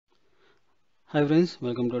Hi friends,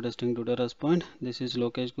 welcome to Testing Tutorials Point. This is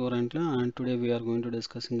Lokesh Gorantla and today we are going to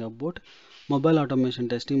discussing about mobile automation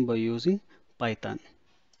testing by using Python.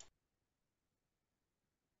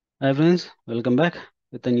 Hi friends, welcome back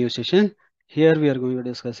with a new session. Here we are going to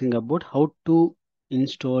discussing about how to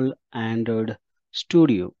install Android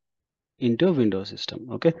Studio into a Windows system.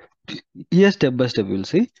 Okay, here step by step we'll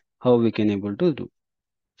see how we can able to do.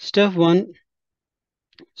 Step one,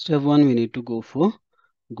 we need to go for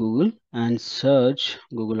Google and search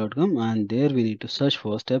google.com, and there we need to search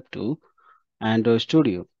for step 2 Android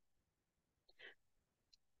Studio.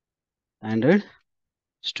 Android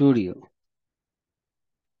Studio.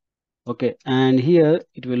 Okay, and here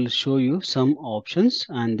it will show you some options,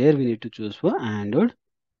 and there we need to choose for Android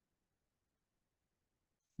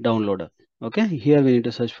downloader. Okay, here we need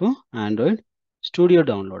to search for Android Studio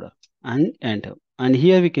downloader and enter. And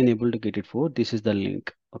here we can able to get it for this is the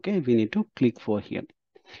link. Okay, we need to click for here.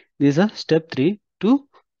 This is step 3 to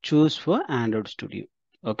choose for Android Studio.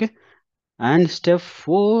 Okay, and step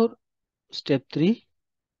 3,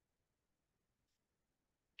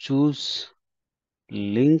 choose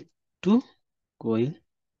link to going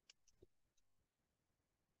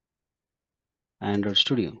Android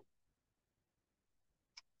Studio.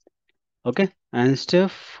 Okay, and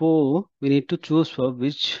step 4, we need to choose for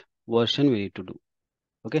which version we need to do.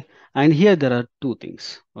 Okay, and here there are two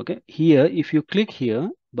things. Okay, here if you click here,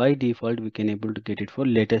 by default we can able to get it for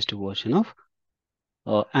latest version of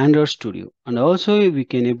Android Studio, and also we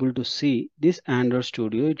can able to see this Android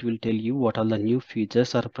Studio. It will tell you what all the new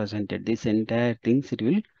features are presented. This entire things it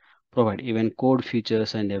will provide, even code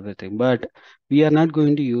features and everything. But we are not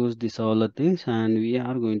going to use this all the things, and we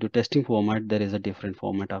are going to testing format. There is a different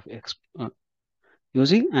format of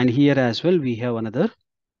using, and here as well we have another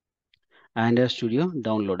Android Studio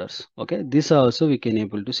downloaders. Okay, this also we can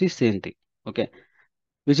able to see same thing. Okay,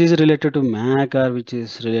 which is related to Mac, or which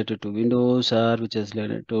is related to Windows, or which is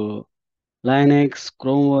related to Linux,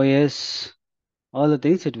 Chrome OS, all the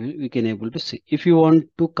things that we can able to see. If you want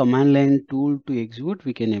to command line tool to execute,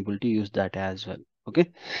 we can able to use that as well.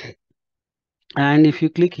 Okay, and if you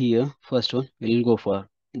click here, first one we'll go for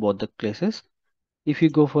both the places. If you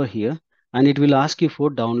go for here, and it will ask you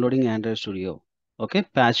for downloading Android Studio. Okay,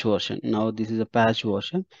 patch version. Now this is a patch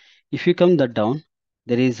version. If you come that down,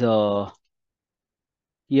 there is a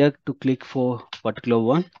here to click for particular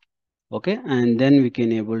one. Okay, and then we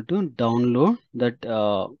can able to download that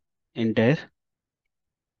entire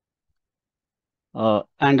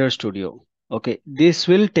Android Studio. Okay, this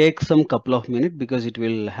will take some couple of minutes because it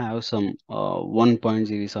will have some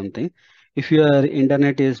 1.0 something. If your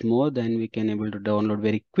internet is more, then we can able to download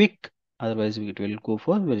very quick. Otherwise, it will go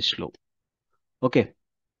for very slow. Okay,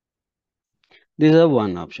 this is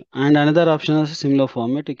one option, and another option is a similar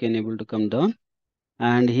format. You can able to come down,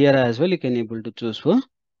 and here as well you can able to choose for.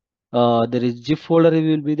 There is zip folder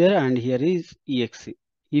will be there, and here is exe.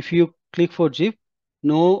 If you click for zip,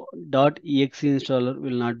 no .exe installer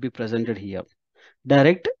will not be presented here.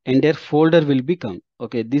 Direct entire folder will become.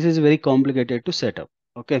 Okay, this is very complicated to set up.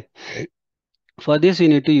 Okay, for this you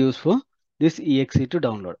need to use for this exe to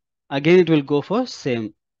download. Again, it will go for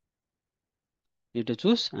same. You need to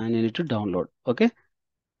choose and you need to download. Okay,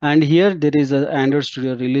 and here there is a Android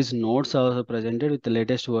Studio release notes also presented with the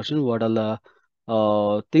latest version. What all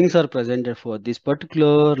the things are presented for this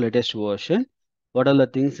particular latest version? What are the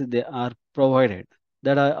things they are provided?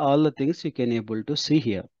 That are all the things you can able to see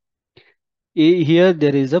here. Here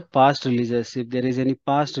there is a past releases. If there is any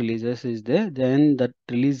past releases is there, then that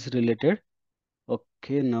release related.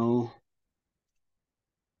 Okay, now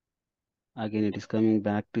again it is coming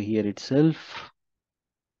back to here itself.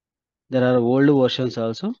 There are old versions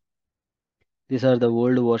also. These are the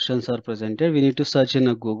old versions are presented. We need to search in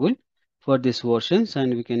a Google for these versions,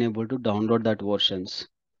 and we can able to download that versions.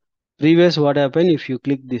 Previous what happened if you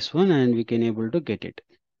click this one, and we can able to get it.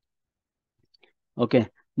 Okay,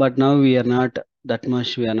 but now we are not that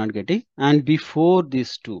much we are not getting. And before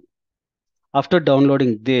these two, after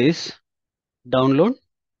downloading this, download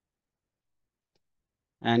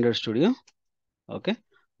Android Studio. Okay,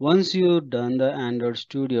 once you done the Android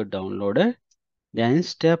Studio downloaded, then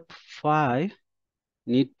step 5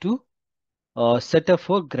 need to set up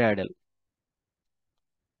for Gradle.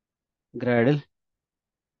 Gradle,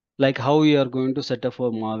 like how we are going to set up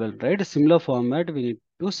for Marvel, right? A similar format we need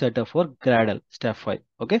to set up for Gradle, step 5.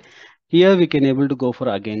 Okay, here we can able to go for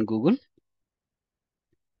again Google,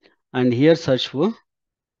 and here search for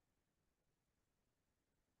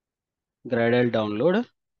Gradle downloader.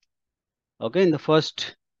 Okay, in the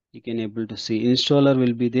first you can able to see installer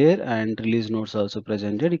will be there, and release notes also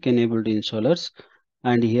presented. You can able to installers,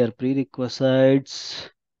 and here prerequisites,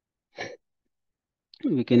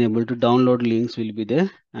 we can able to download links will be there,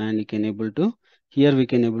 and you can able to, here we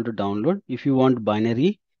can able to download. If you want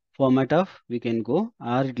binary format of, we can go.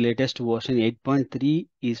 Our latest version 8.3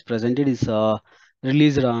 is presented, is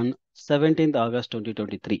released on 17th August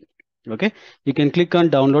 2023. Okay, you can click on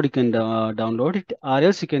download, you can download it, or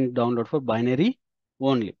else you can download for binary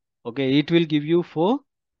only. Okay, it will give you for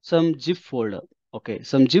some zip folder. Okay,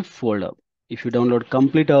 some zip folder. If you download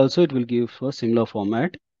complete also, it will give for similar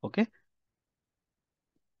format. Okay,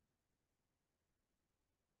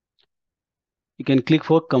 you can click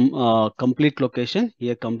for complete location,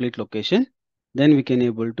 here complete location, then we can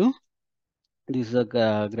able to, this is a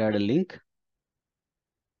Gradle link.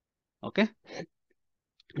 Okay,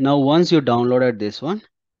 now once you downloaded this one,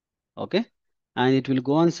 okay, and it will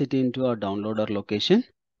go and sit into a downloader location.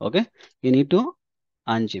 Okay, you need to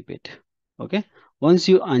unzip it. Okay, once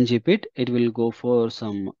you unzip it, it will go for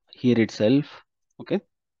some here itself. Okay,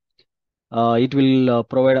 it will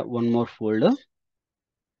provide one more folder.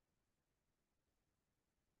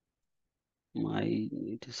 My,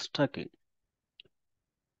 it is stuck in.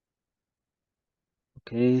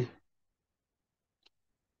 Okay,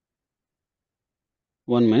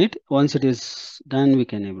 1 minute. Once it is done, we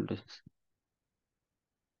can able to,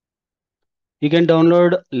 you can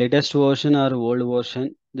download latest version or old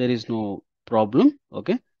version. There is no problem.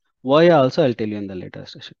 Okay, why also I'll tell you in the later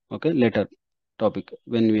session. Okay, later topic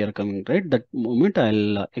when we are coming, right, that moment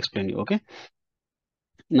I'll explain you. Okay,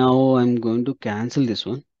 now I'm going to cancel this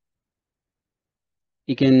one.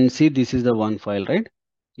 You can see this is the one file, right?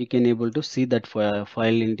 You can able to see that file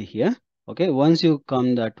into here. Okay, once you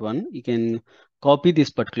come that one, you can copy this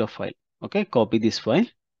particular file. Okay, copy this file.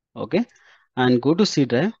 Okay, and go to C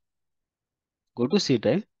drive, go to C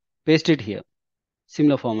drive, paste it here,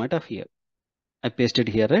 similar format of here. I pasted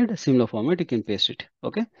here, right? Similar format, you can paste it.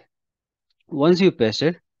 Okay, once you paste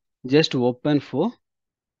it, just open for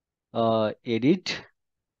edit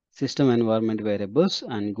system environment variables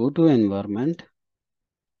and go to environment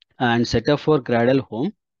and set up for Gradle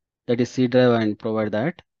home, that is C drive, and provide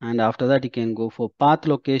that. And after that, you can go for path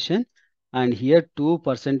location, and here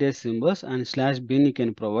 2% symbols and /bin you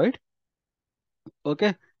can provide.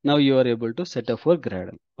 Okay, now you are able to set up for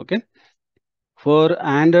Gradle. Okay, for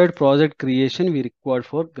Android project creation, we require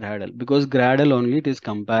for Gradle, because Gradle only it is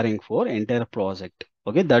comparing for entire project.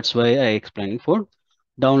 Okay, that's why I explaining for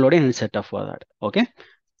downloading and setup for that. Okay,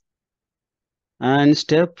 and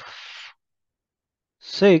step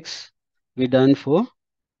 6 we done for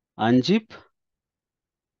unzip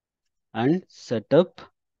and setup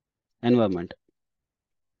environment.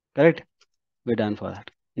 Correct? We done for that.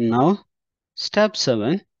 Now step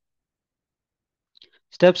 7.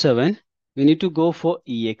 Step 7, we need to go for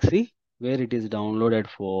exe, where it is downloaded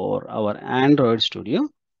for our Android Studio.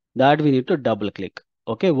 That we need to double click.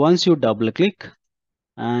 Okay, once you double click,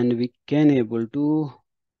 and we can able to,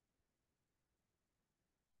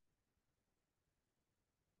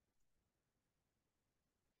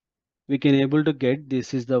 we can able to get,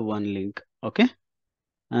 this is the one link. Okay,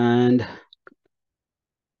 and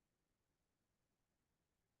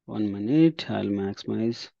 1 minute, I'll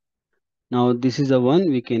maximize. Now this is the one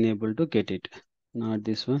we can able to get it, not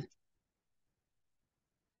this one.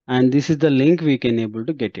 And this is the link we can able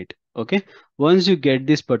to get it. Okay, once you get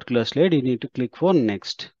this particular slide, you need to click for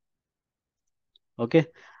next. Okay,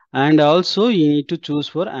 and also you need to choose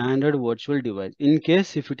for Android virtual device. In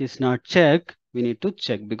case if it is not checked, we need to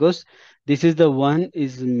check, because this is the one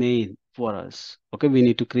is main for us. Okay, we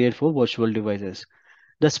need to create for virtual devices.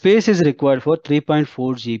 The space is required for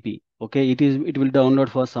 3.4 GB. Okay, it will download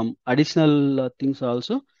for some additional things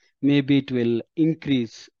also. Maybe it will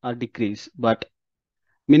increase or decrease, but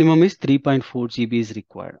minimum is 3.4 GB is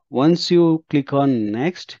required. Once you click on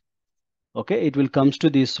next, okay, it will comes to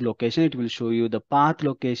this location. It will show you the path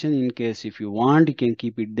location. In case if you want, you can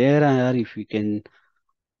keep it there, or if you can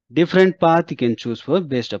different path, you can choose for.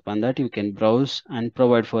 Based upon that, you can browse and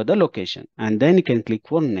provide for the location, and then you can click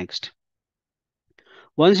for next.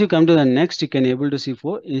 Once you come to the next, you can able to see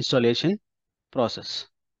for installation process.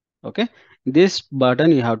 Okay, this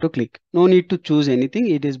button you have to click. No need to choose anything.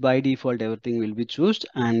 It is by default, everything will be chosen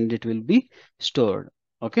and it will be stored.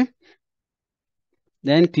 Okay,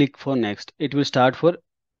 then click for next. It will start for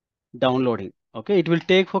downloading. Okay, it will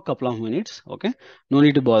take for a couple of minutes. Okay, no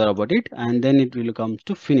need to bother about it, and then it will come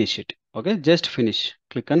to finish it. Okay, just finish,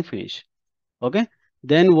 click on finish. Okay,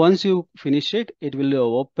 then once you finish it, it will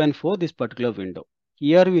open for this particular window.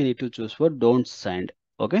 Here we need to choose for don't send.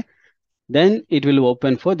 Okay, then it will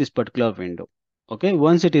open for this particular window. Okay,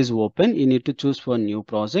 once it is open, you need to choose for new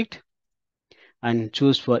project and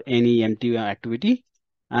choose for any empty activity,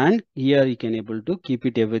 and here you can able to keep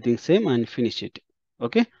it everything same and finish it.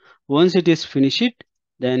 Okay, once it is finished,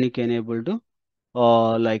 then you can able to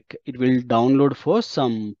like it will download for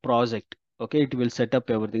some project. Okay, it will set up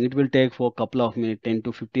everything. It will take for a couple of minutes, 10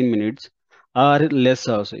 to 15 minutes or less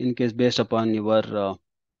also, in case based upon your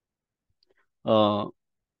uh,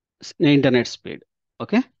 internet speed.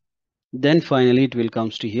 Okay, then finally it will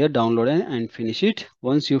comes to here, download and finish it.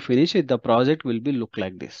 Once you finish it, the project will be look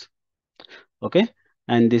like this. Okay,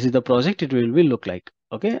 and this is the project it will be look like.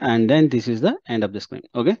 Okay, and then this is the end of the screen.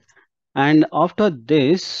 Okay, and after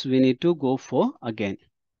this we need to go for again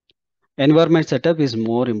environment setup is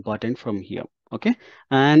more important from here. Okay,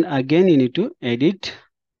 and again you need to edit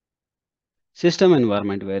system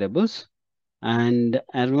environment variables and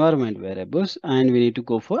environment variables, and we need to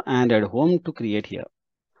go for Android home to create here.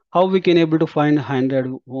 How we can able to find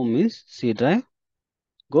Android home is C drive,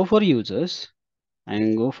 go for users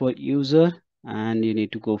and go for user, and you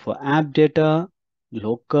need to go for app data,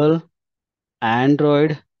 local,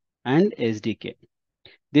 Android and SDK.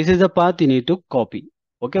 This is the path you need to copy.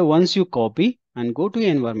 Okay, once you copy and go to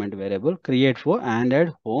environment variable, create for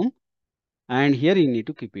Android home, and here you need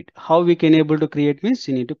to keep it. How we can able to create means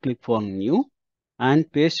you need to click for new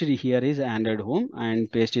and paste it here is Android home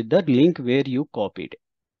and paste it that link where you copied.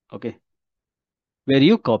 Okay, where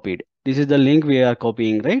you copied. This is the link we are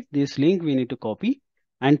copying, right? This link we need to copy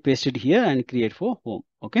and paste it here and create for home.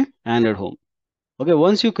 Okay, Android home. Okay,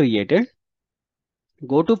 once you created,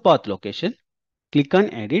 go to path location, click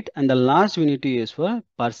on edit, and the last we need to use for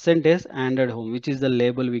percentage Android home, which is the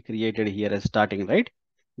label we created here as starting, right?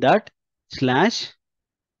 That slash,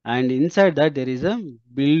 and inside that there is a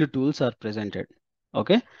build tools are presented.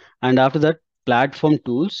 Okay, and after that platform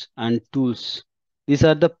tools and tools. These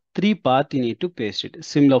are the three path you need to paste it.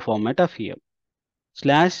 Similar format of here.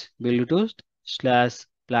 Slash build tools slash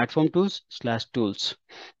platform tools slash tools.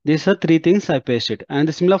 These are three things I pasted, and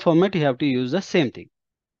the similar format you have to use the same thing.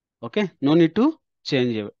 Okay, no need to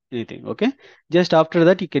change anything. Okay, just after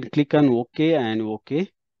that you can click on OK and OK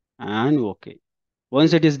and OK.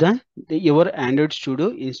 Once it is done, your Android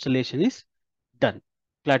Studio installation is done,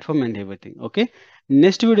 platform and everything. Okay,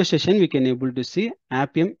 next video session we can able to see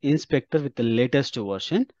Appium Inspector with the latest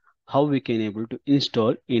version, how we can able to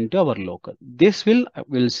install into our local. This will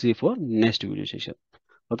see for next video session.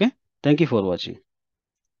 Okay, thank you for watching.